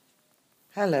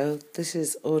Hello, this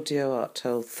is Audio Art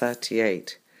Hole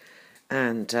 38,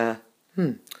 and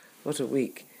what a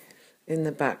week. In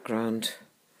the background,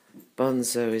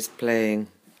 Bonzo is playing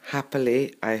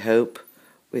happily, I hope,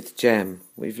 with Jem.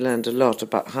 We've learned a lot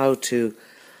about how to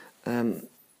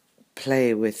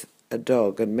play with a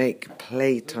dog and make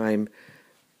playtime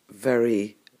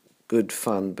very good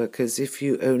fun, because if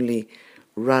you only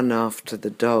run after the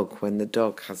dog when the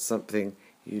dog has something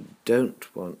you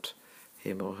don't want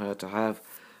him or her to have,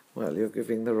 well, you're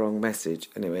giving the wrong message.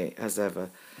 Anyway, as ever,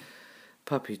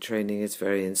 puppy training is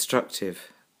very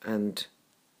instructive and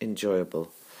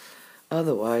enjoyable.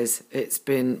 Otherwise, it's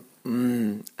been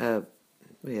a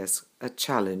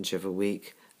challenge of a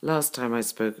week. Last time I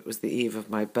spoke, it was the eve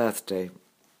of my birthday,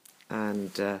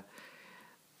 and that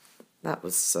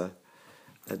was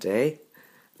a day.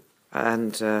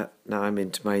 And now I'm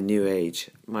into my new age,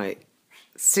 my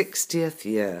 60th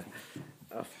year.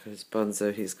 His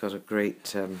Bonzo, he's got a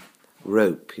great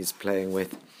rope he's playing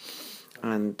with,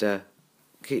 and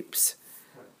keeps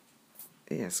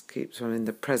one in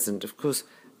the present. Of course,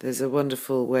 there's a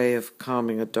wonderful way of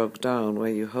calming a dog down where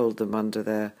you hold them under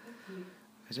their,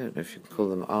 I don't know if you can call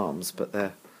them arms, but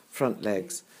their front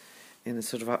legs in a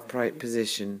sort of upright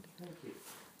position,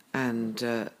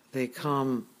 and they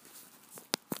calm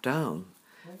down,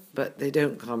 but they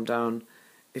don't calm down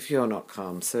if you're not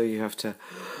calm, so you have to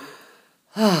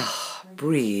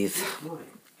breathe,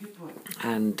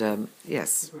 and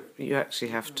yes, you actually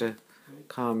have to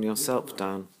calm yourself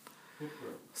down.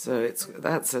 So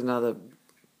that's another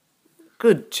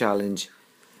good challenge.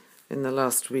 In the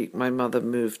last week, my mother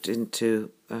moved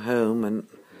into a home, and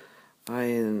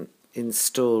I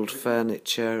installed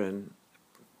furniture and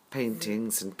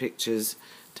paintings and pictures,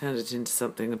 turned it into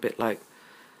something a bit like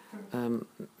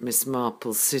Miss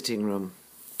Marple's sitting room.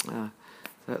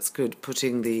 That's good,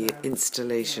 putting the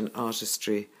installation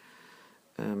artistry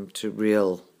to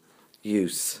real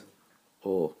use,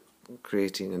 or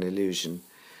creating an illusion.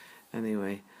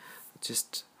 Anyway,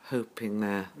 just hoping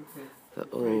there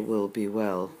that all will be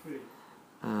well.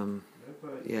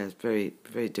 It's very,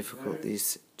 very difficult,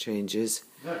 these changes.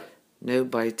 No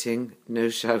biting, no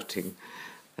shouting.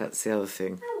 That's the other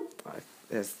thing.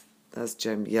 There's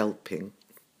Jem yelping,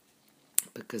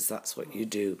 because that's what you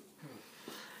do.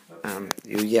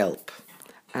 You yelp,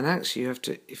 and actually you have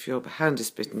to, if your hand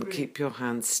is bitten, keep your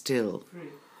hand still.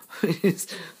 It's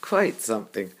quite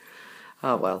something.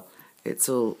 Well, it's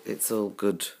all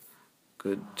good,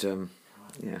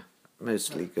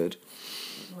 mostly good.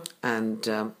 And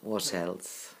what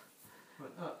else?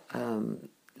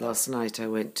 Last night I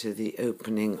went to the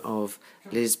opening of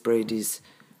Liz Brady's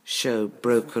show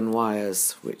Broken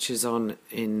Wires, which is on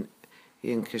in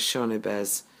Yinka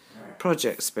Shonibez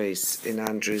project space in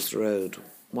Andrews Road,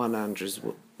 1 Andrews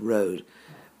Road,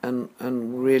 and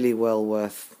really well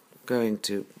worth going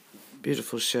to.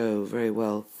 Beautiful show, very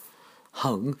well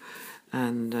hung,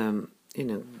 and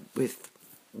with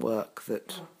work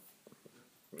that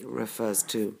refers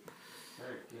to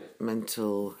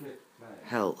mental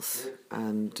health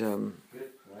and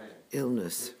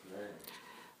illness.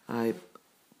 I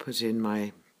put in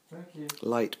my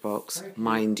light box,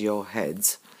 Mind Your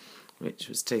Heads, which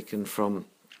was taken from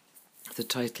the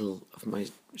title of my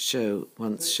show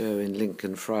in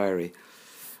Lincoln Friary,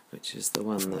 which is the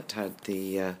one that had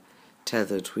the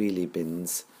tethered wheelie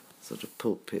bins, sort of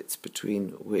pulpits between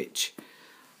which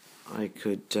I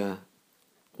could,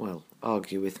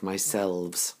 argue with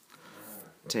myself,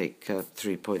 take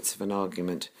 3 points of an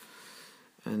argument.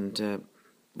 And,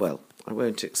 I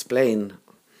won't explain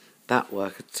that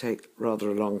work. It'd take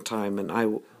rather a long time, and I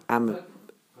am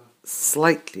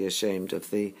slightly ashamed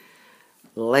of the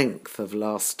length of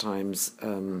last time's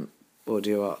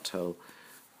Audio Art Hole,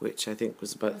 which I think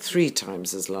was about 3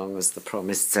 times as long as the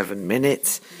promised 7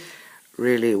 minutes.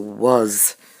 Really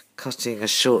was cutting a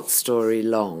short story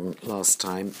long last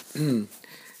time.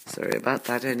 Sorry about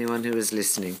that, anyone who is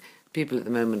listening. People at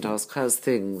the moment ask, how's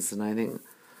things? And I think,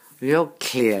 you're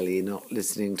clearly not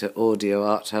listening to Audio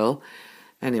Art Hole.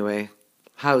 Anyway,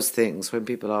 how's things? When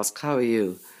people ask, how are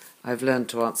you? I've learned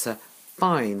to answer,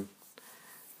 fine,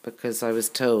 because I was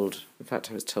told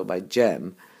by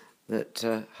Jem, that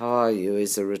how are you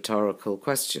is a rhetorical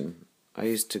question. I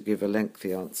used to give a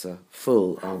lengthy answer,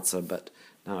 full answer, but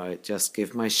now I just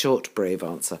give my short, brave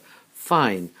answer,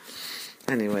 fine.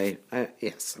 Anyway,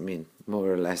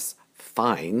 more or less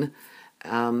fine.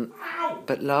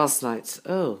 But last night's, I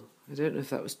don't know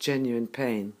if that was genuine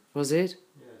pain. Was it?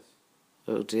 Yes.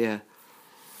 Oh dear.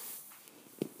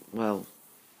 Well,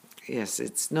 yes,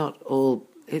 it's not all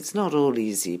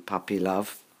easy, puppy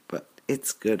love, but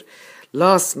it's good.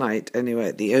 Last night, anyway,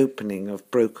 at the opening of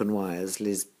Broken Wires,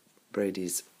 Liz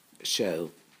Brady's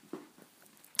show,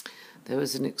 there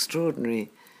was an extraordinary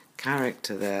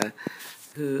character there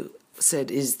who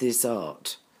said, "Is this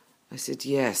art?" I said,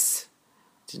 "Yes."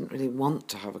 Didn't really want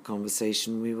to have a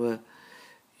conversation. We were,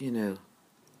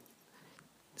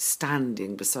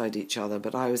 standing beside each other,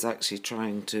 but I was actually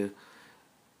trying to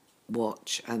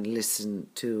watch and listen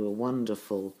to a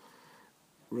wonderful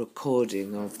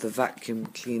recording of the vacuum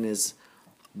cleaner's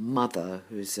mother,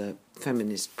 who's a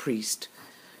feminist priest,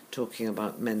 talking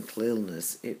about mental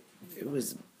illness. It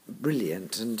was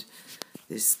brilliant, and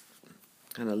this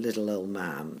kind of little old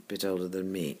man, a bit older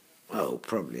than me,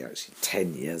 probably actually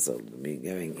 10 years older than me,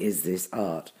 going, "Is this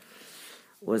art?"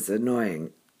 was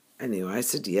annoying. Anyway, I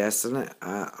said yes, and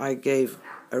I gave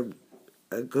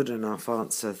a good enough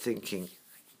answer, thinking,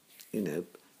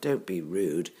 don't be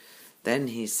rude. Then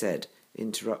he said,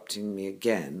 interrupting me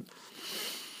again,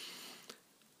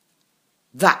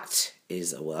 "That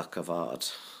is a work of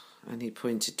art." And he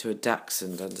pointed to a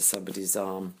dachshund under somebody's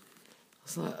arm. I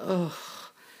was like,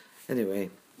 oh.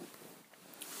 Anyway,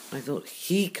 I thought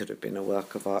he could have been a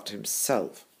work of art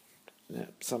himself.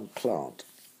 Some plant.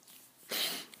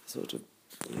 Sort of,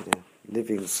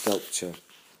 living sculpture.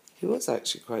 He was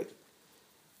actually quite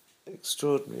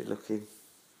extraordinary looking,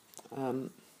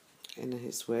 in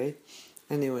his way.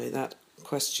 Anyway, that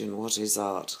question, what is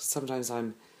art? Sometimes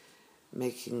I'm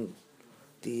making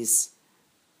these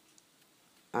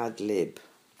ad lib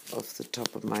off the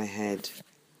top of my head,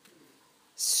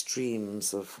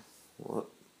 streams of what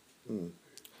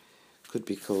could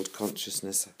be called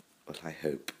consciousness, well, I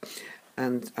hope.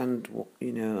 And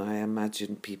I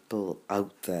imagine people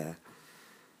out there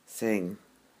saying,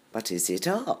 "But is it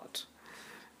art?"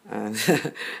 And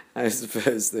I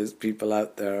suppose those people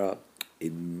out there are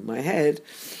in my head.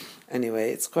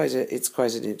 Anyway, it's quite an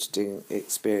interesting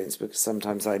experience, because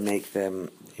sometimes I make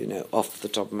them, off the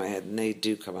top of my head, and they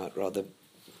do come out rather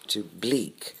too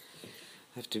bleak.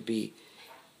 I have to be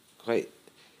quite,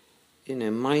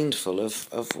 mindful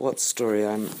of what story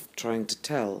I'm trying to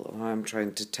tell, or how I'm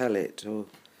trying to tell it, or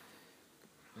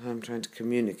how I'm trying to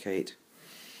communicate.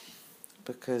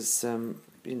 Because,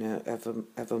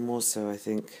 ever more so, I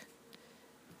think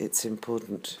it's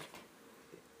important,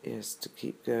 yes, to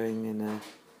keep going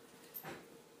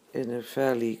in a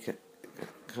fairly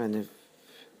kind of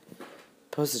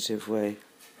positive way.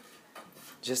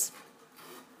 Just,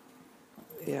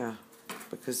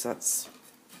 because that's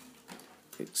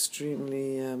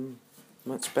extremely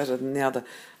much better than the other.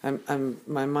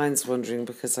 My mind's wandering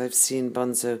because I've seen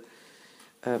Bonzo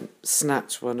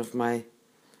snatch one of my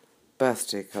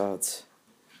birthday cards,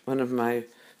 one of my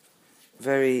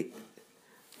very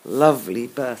lovely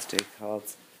birthday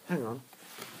cards. Hang on,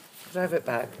 could I have it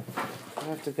back? I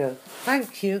have to go.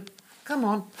 Thank you. Come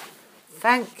on.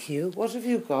 Thank you. What have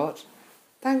you got?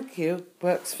 Thank you.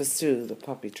 Works for Sue, the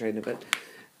puppy trainer, but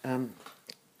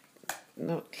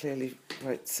not clearly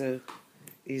quite so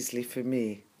easily for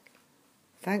me.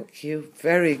 Thank you.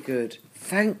 Very good.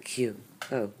 Thank you.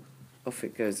 Oh, off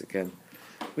it goes again.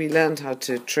 We learned how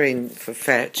to train for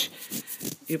fetch.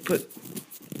 You put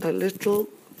a little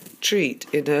treat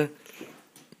in a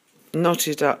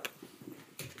knotted up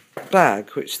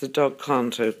bag, which the dog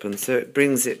can't open, so it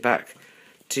brings it back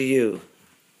to you,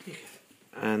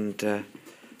 and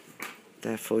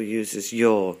therefore uses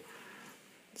your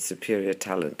superior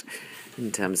talent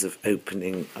in terms of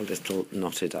opening a little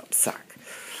knotted up sack.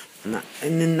 And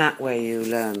in that way you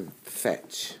learn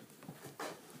fetch.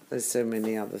 There's so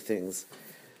many other things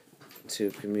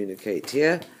to communicate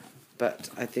here, but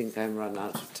I think I'm run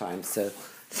out of time, so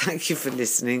thank you for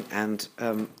listening, and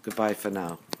goodbye for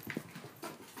now.